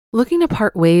Looking to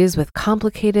part ways with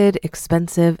complicated,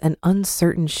 expensive, and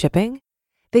uncertain shipping?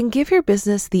 Then give your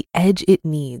business the edge it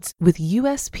needs with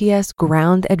USPS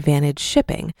Ground Advantage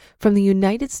shipping from the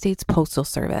United States Postal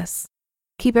Service.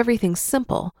 Keep everything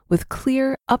simple with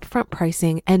clear, upfront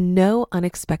pricing and no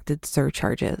unexpected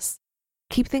surcharges.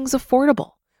 Keep things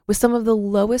affordable with some of the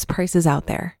lowest prices out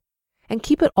there. And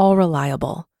keep it all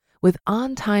reliable with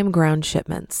on-time ground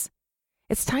shipments.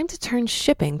 It's time to turn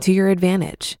shipping to your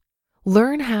advantage.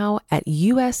 Learn how at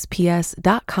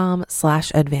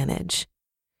USPS.com/advantage.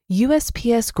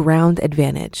 USPS Ground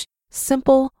Advantage.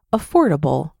 Simple,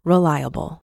 affordable,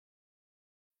 reliable.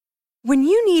 When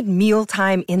you need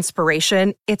mealtime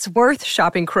inspiration, it's worth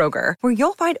shopping Kroger, where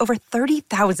you'll find over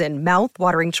 30,000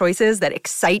 mouth-watering choices that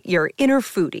excite your inner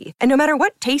foodie. And no matter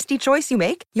what tasty choice you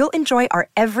make, you'll enjoy our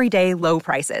everyday low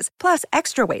prices, plus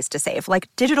extra ways to save, like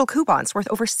digital coupons worth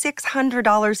over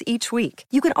 $600 each week.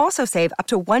 You can also save up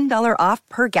to $1 off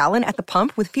per gallon at the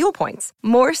pump with fuel points.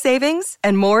 More savings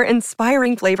and more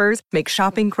inspiring flavors make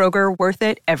shopping Kroger worth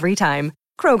it every time.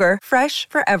 Kroger, fresh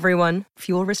for everyone.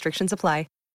 Fuel restrictions apply.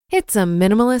 It's a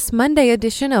Minimalist Monday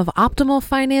edition of Optimal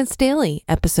Finance Daily,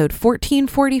 episode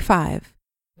 1445.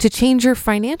 To change your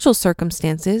financial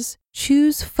circumstances,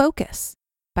 choose focus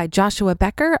by Joshua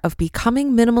Becker of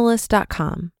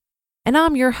BecomingMinimalist.com. And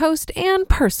I'm your host and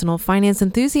personal finance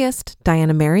enthusiast,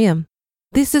 Diana Merriam.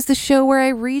 This is the show where I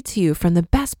read to you from the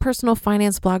best personal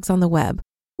finance blogs on the web,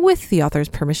 with the author's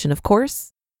permission, of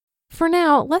course. For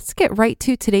now, let's get right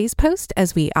to today's post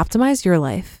as we optimize your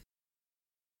life.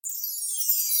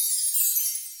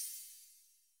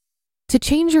 To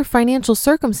change your financial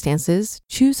circumstances,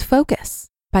 choose focus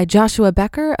by Joshua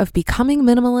Becker of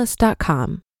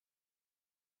BecomingMinimalist.com.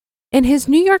 In his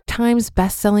New York Times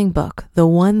bestselling book, The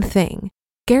One Thing,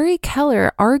 Gary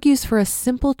Keller argues for a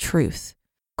simple truth.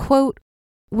 Quote,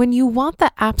 "When you want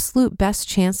the absolute best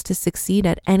chance to succeed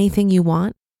at anything you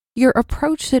want, your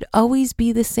approach should always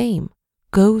be the same.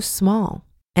 Go small."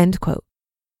 End quote.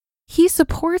 He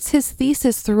supports his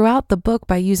thesis throughout the book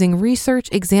by using research,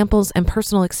 examples, and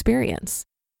personal experience.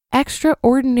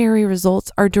 Extraordinary results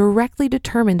are directly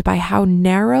determined by how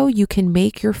narrow you can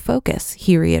make your focus,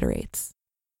 he reiterates.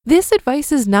 This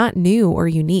advice is not new or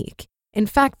unique. In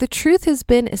fact, the truth has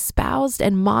been espoused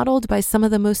and modeled by some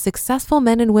of the most successful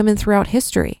men and women throughout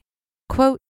history.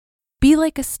 Quote, "Be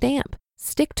like a stamp.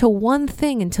 Stick to one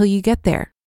thing until you get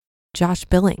there." Josh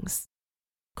Billings.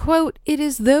 Quote, "It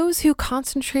is those who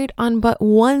concentrate on but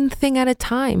one thing at a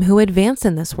time who advance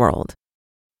in this world."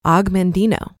 Og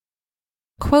Mandino.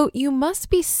 Quote, "You must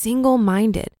be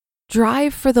single-minded.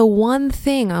 Drive for the one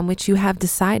thing on which you have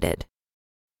decided."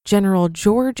 General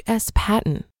George S.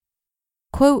 Patton.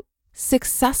 Quote,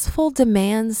 "Successful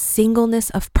demands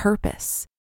singleness of purpose."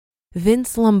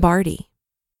 Vince Lombardi.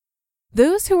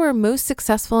 Those who are most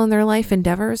successful in their life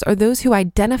endeavors are those who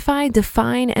identify,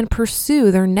 define, and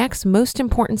pursue their next most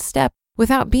important step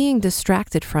without being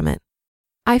distracted from it.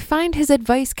 I find his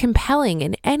advice compelling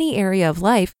in any area of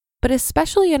life, but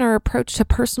especially in our approach to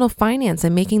personal finance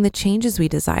and making the changes we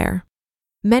desire.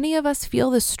 Many of us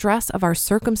feel the stress of our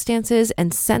circumstances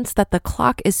and sense that the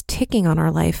clock is ticking on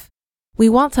our life. We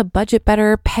want to budget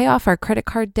better, pay off our credit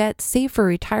card debt, save for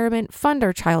retirement, fund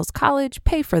our child's college,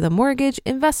 pay for the mortgage,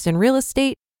 invest in real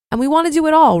estate, and we want to do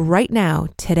it all right now,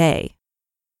 today.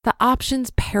 The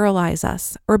options paralyze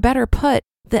us, or better put,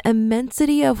 the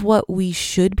immensity of what we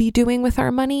should be doing with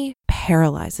our money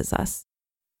paralyzes us.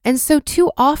 And so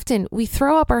too often we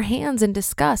throw up our hands in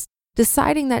disgust,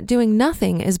 deciding that doing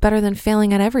nothing is better than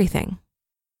failing at everything.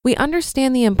 We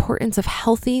understand the importance of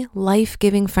healthy,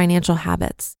 life-giving financial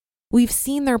habits. We've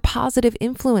seen their positive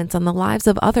influence on the lives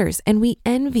of others, and we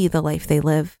envy the life they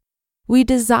live. We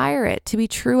desire it to be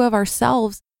true of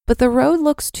ourselves, but the road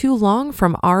looks too long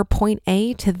from our point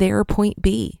A to their point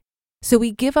B. So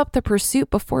we give up the pursuit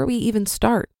before we even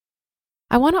start.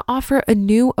 I want to offer a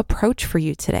new approach for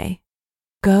you today.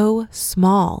 Go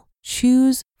small.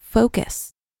 Choose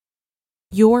focus.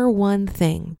 Your one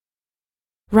thing.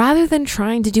 Rather than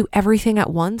trying to do everything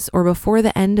at once or before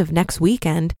the end of next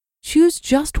weekend, choose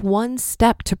just one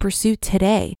step to pursue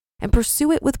today and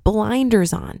pursue it with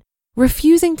blinders on,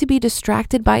 refusing to be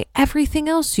distracted by everything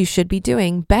else you should be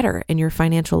doing better in your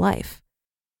financial life.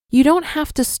 You don't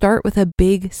have to start with a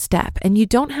big step, and you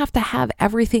don't have to have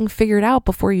everything figured out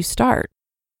before you start.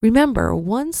 Remember,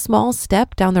 one small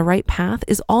step down the right path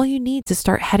is all you need to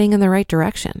start heading in the right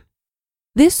direction.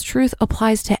 This truth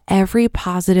applies to every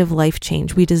positive life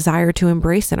change we desire to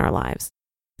embrace in our lives.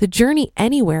 The journey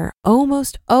anywhere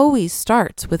almost always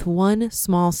starts with one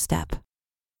small step.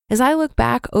 As I look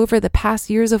back over the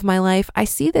past years of my life, I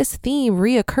see this theme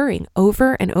reoccurring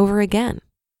over and over again.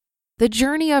 The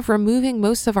journey of removing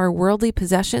most of our worldly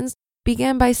possessions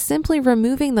began by simply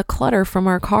removing the clutter from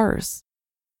our cars.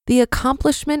 The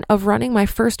accomplishment of running my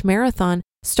first marathon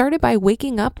started by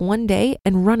waking up one day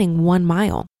and running 1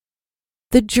 mile.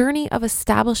 The journey of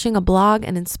establishing a blog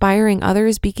and inspiring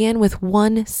others began with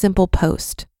one simple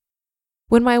post.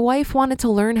 When my wife wanted to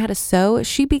learn how to sew,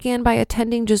 she began by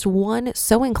attending just one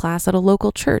sewing class at a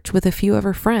local church with a few of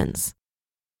her friends.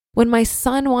 When my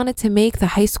son wanted to make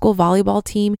the high school volleyball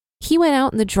team, he went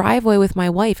out in the driveway with my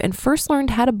wife and first learned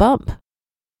how to bump.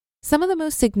 Some of the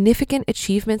most significant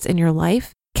achievements in your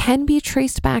life can be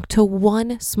traced back to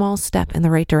one small step in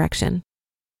the right direction.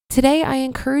 Today, I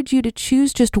encourage you to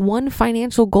choose just one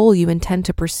financial goal you intend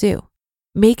to pursue.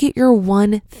 Make it your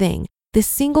one thing, the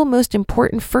single most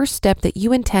important first step that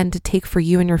you intend to take for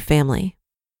you and your family.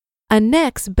 A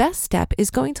next best step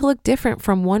is going to look different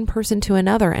from one person to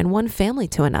another and one family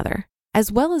to another. As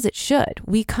well as it should.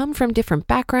 We come from different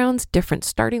backgrounds, different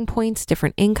starting points,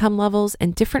 different income levels,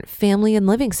 and different family and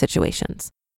living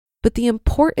situations. But the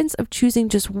importance of choosing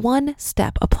just one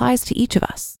step applies to each of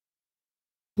us.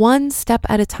 One step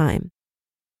at a time.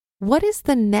 What is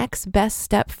the next best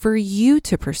step for you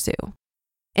to pursue?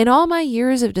 In all my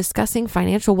years of discussing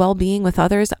financial well-being with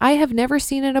others, I have never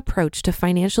seen an approach to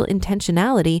financial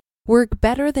intentionality work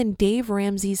better than Dave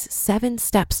Ramsey's 7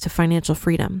 steps to financial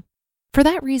freedom. For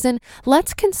that reason,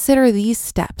 let's consider these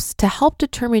steps to help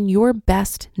determine your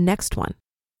best next one.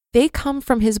 They come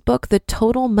from his book, The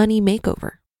Total Money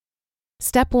Makeover.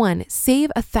 Step 1, save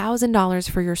 $1,000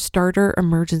 for your starter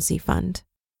emergency fund.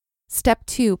 Step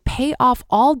 2, pay off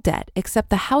all debt except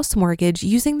the house mortgage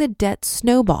using the debt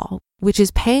snowball, which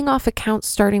is paying off accounts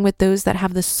starting with those that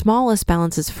have the smallest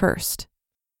balances first.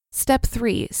 Step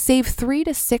 3, save 3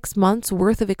 to 6 months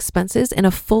worth of expenses in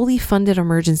a fully funded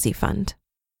emergency fund.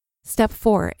 Step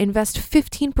 4, invest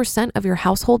 15% of your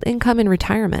household income in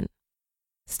retirement.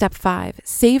 Step 5,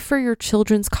 save for your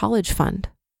children's college fund.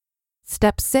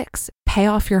 Step 6, pay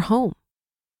off your home.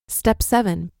 Step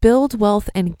 7, build wealth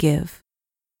and give.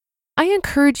 I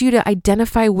encourage you to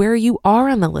identify where you are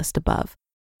on the list above.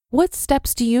 What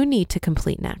steps do you need to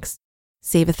complete next?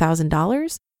 Save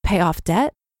 $1,000? Pay off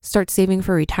debt? Start saving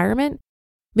for retirement?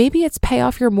 Maybe it's pay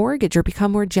off your mortgage or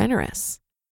become more generous.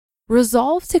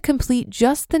 Resolve to complete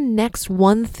just the next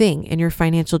one thing in your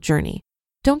financial journey.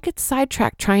 Don't get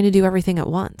sidetracked trying to do everything at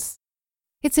once.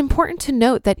 It's important to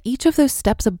note that each of those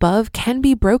steps above can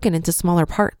be broken into smaller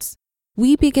parts.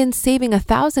 We begin saving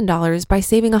 $1,000 by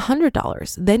saving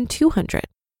 $100, then $200.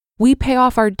 We pay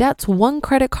off our debts one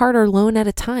credit card or loan at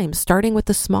a time, starting with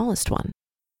the smallest one.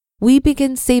 We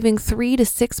begin saving 3 to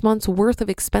 6 months worth of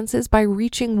expenses by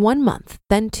reaching 1 month,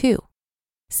 then 2.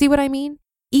 See what I mean?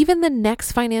 Even the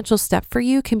next financial step for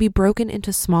you can be broken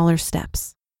into smaller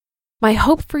steps. My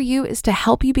hope for you is to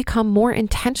help you become more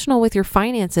intentional with your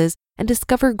finances and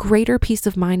discover greater peace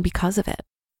of mind because of it.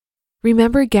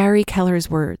 Remember Gary Keller's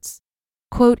words,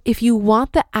 quote, "If you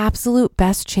want the absolute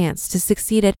best chance to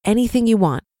succeed at anything you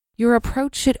want, your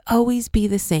approach should always be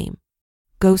the same.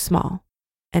 Go small,"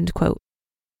 end quote.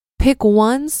 Pick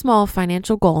one small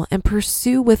financial goal and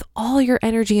pursue with all your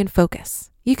energy and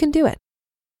focus. You can do it.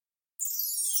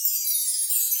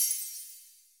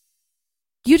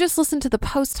 You just listened to the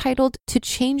post titled, "To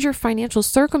Change Your Financial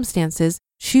Circumstances,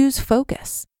 Choose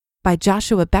Focus" by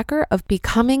Joshua Becker of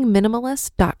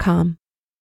BecomingMinimalist.com.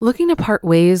 Looking to part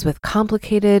ways with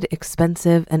complicated,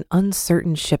 expensive, and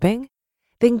uncertain shipping?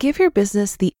 Then give your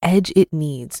business the edge it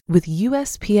needs with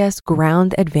USPS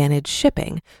Ground Advantage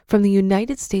shipping from the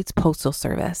United States Postal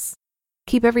Service.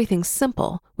 Keep everything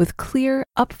simple with clear,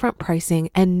 upfront pricing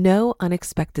and no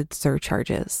unexpected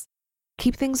surcharges.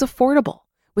 Keep things affordable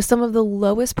with some of the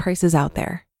lowest prices out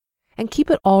there. And keep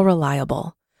it all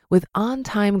reliable with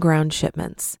on-time ground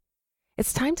shipments.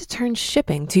 It's time to turn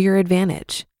shipping to your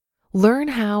advantage. Learn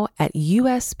how at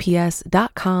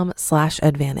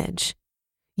USPS.com/advantage.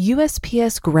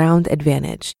 USPS Ground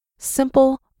Advantage.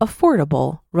 Simple,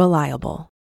 affordable,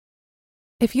 reliable.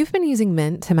 If you've been using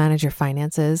Mint to manage your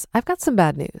finances, I've got some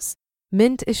bad news.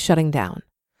 Mint is shutting down.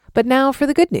 But now for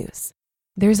the good news.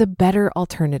 There's a better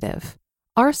alternative.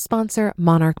 Our sponsor,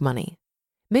 Monarch Money.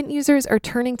 Mint users are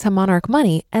turning to Monarch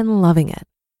Money and loving it.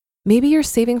 Maybe you're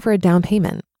saving for a down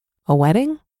payment, a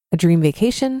wedding, a dream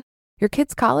vacation, your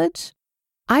kid's college.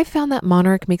 I've found that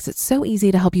Monarch makes it so easy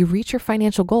to help you reach your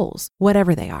financial goals,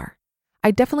 whatever they are.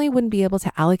 I definitely wouldn't be able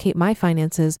to allocate my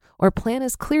finances or plan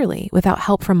as clearly without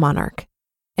help from Monarch.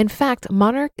 In fact,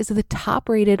 Monarch is the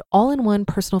top-rated all-in-one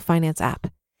personal finance app.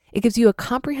 It gives you a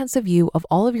comprehensive view of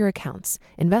all of your accounts,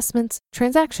 investments,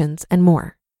 transactions, and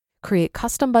more. Create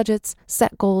custom budgets,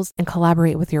 set goals, and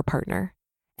collaborate with your partner.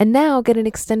 And now get an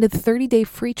extended 30-day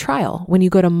free trial when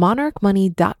you go to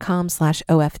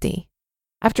monarchmoney.com/OFD.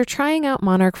 After trying out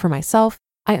Monarch for myself,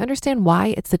 I understand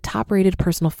why it's the top-rated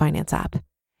personal finance app.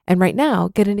 And right now,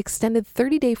 get an extended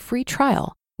 30-day free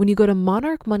trial when you go to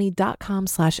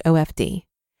monarchmoney.com/OFD.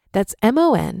 That's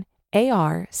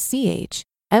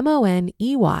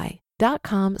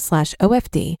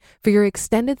monarchmoney.com/OFD for your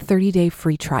extended 30-day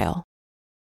free trial.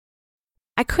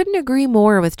 I couldn't agree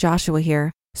more with Joshua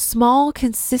here. Small,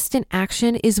 consistent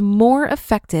action is more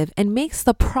effective and makes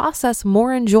the process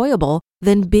more enjoyable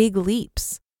than big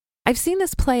leaps. I've seen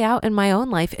this play out in my own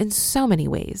life in so many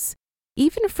ways,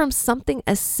 even from something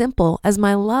as simple as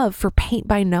my love for paint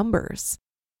by numbers.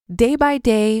 Day by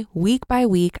day, week by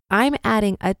week, I'm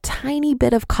adding a tiny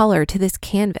bit of color to this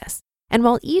canvas. And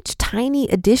while each tiny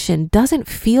addition doesn't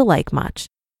feel like much,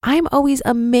 I'm always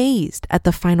amazed at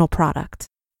the final product.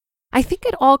 I think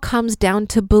it all comes down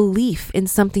to belief in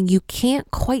something you can't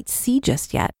quite see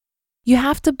just yet. You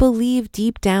have to believe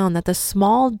deep down that the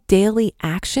small daily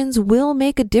actions will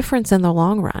make a difference in the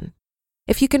long run.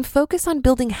 If you can focus on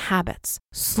building habits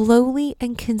slowly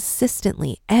and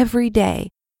consistently every day,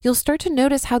 you'll start to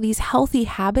notice how these healthy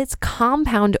habits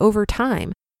compound over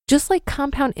time, just like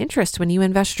compound interest when you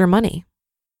invest your money.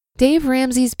 Dave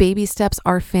Ramsey's baby steps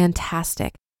are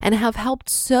fantastic and have helped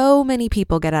so many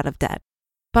people get out of debt.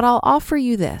 But I'll offer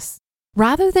you this.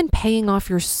 Rather than paying off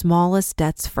your smallest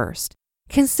debts first,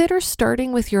 consider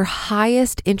starting with your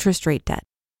highest interest rate debt.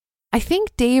 I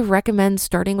think Dave recommends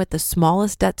starting with the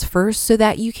smallest debts first so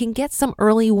that you can get some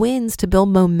early wins to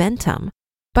build momentum.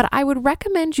 But I would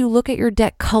recommend you look at your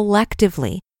debt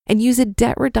collectively and use a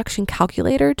debt reduction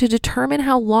calculator to determine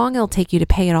how long it'll take you to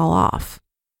pay it all off.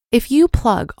 If you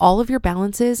plug all of your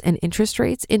balances and interest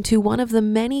rates into one of the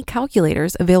many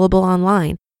calculators available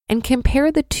online and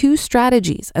compare the two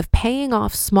strategies of paying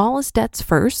off smallest debts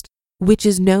first, which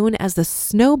is known as the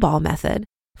snowball method,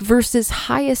 versus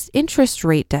highest interest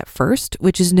rate debt first,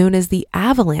 which is known as the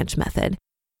avalanche method,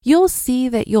 you'll see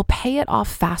that you'll pay it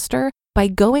off faster by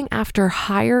going after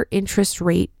higher interest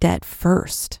rate debt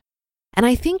first. And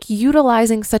I think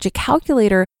utilizing such a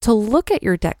calculator to look at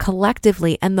your debt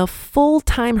collectively and the full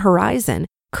time horizon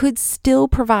could still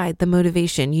provide the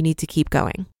motivation you need to keep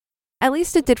going. At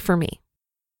least it did for me.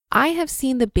 I have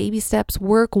seen the baby steps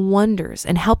work wonders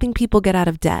in helping people get out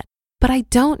of debt, but I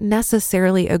don't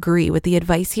necessarily agree with the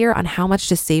advice here on how much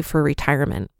to save for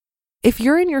retirement. If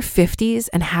you're in your 50s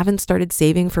and haven't started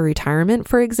saving for retirement,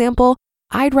 for example,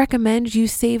 I'd recommend you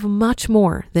save much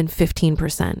more than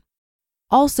 15%.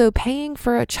 Also, paying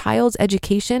for a child's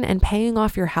education and paying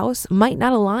off your house might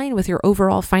not align with your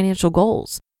overall financial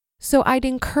goals. So I'd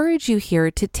encourage you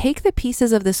here to take the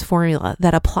pieces of this formula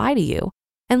that apply to you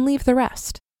and leave the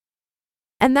rest.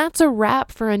 And that's a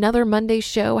wrap for another Monday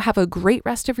show. Have a great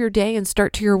rest of your day and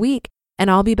start to your week. And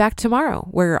I'll be back tomorrow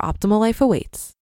where your optimal life awaits.